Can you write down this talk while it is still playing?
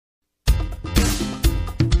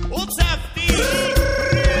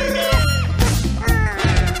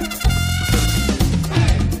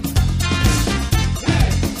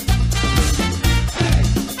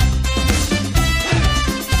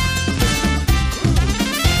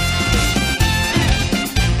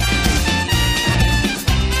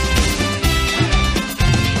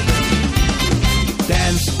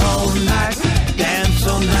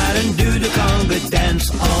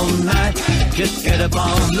get up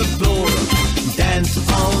on the floor. Dance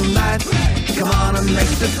all night. Come on and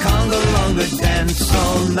make the conga longer. Dance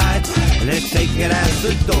all night. Let's take it out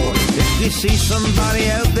the door. If you see somebody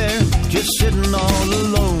out there just sitting all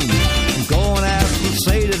alone, go on out and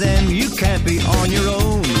say to them, you can't be on your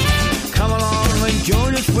own. Come along and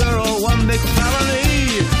join us, we're all one big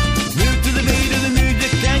family. Move to the beat of the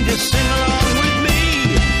music and just sing along with me.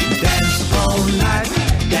 Dance all night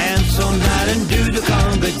and do the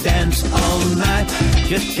conga. Dance all night,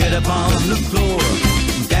 just get up on the floor.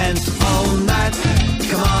 Dance all night,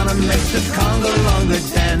 come on and make the conga longer.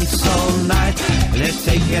 Dance all night, let's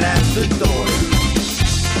take it out the door.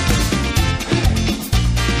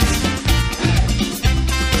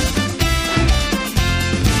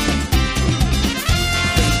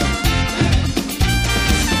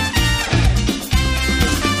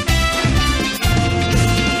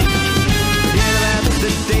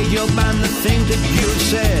 And the things that you've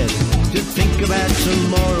said, to think about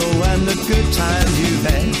tomorrow and the good times you've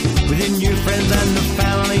had with your new friends and the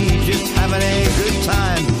family, just having a good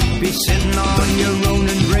time. Be sitting on your own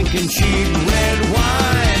and drinking cheap red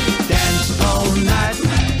wine. Dance all night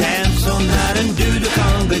and do the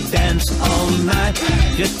conga. Dance all night,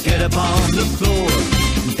 just get up on the floor.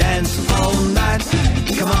 Dance all night,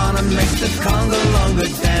 come on and make the conga longer.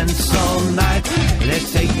 Dance all night,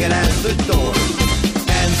 let's take it out the door.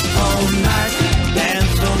 Dance all night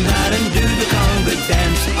and do the conga.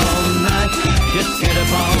 Dance all night, just get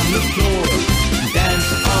up on the floor. Dance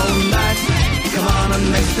all night, come on and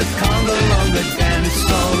make the conga longer.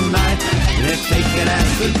 Dance all night, let's take it out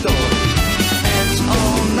the door.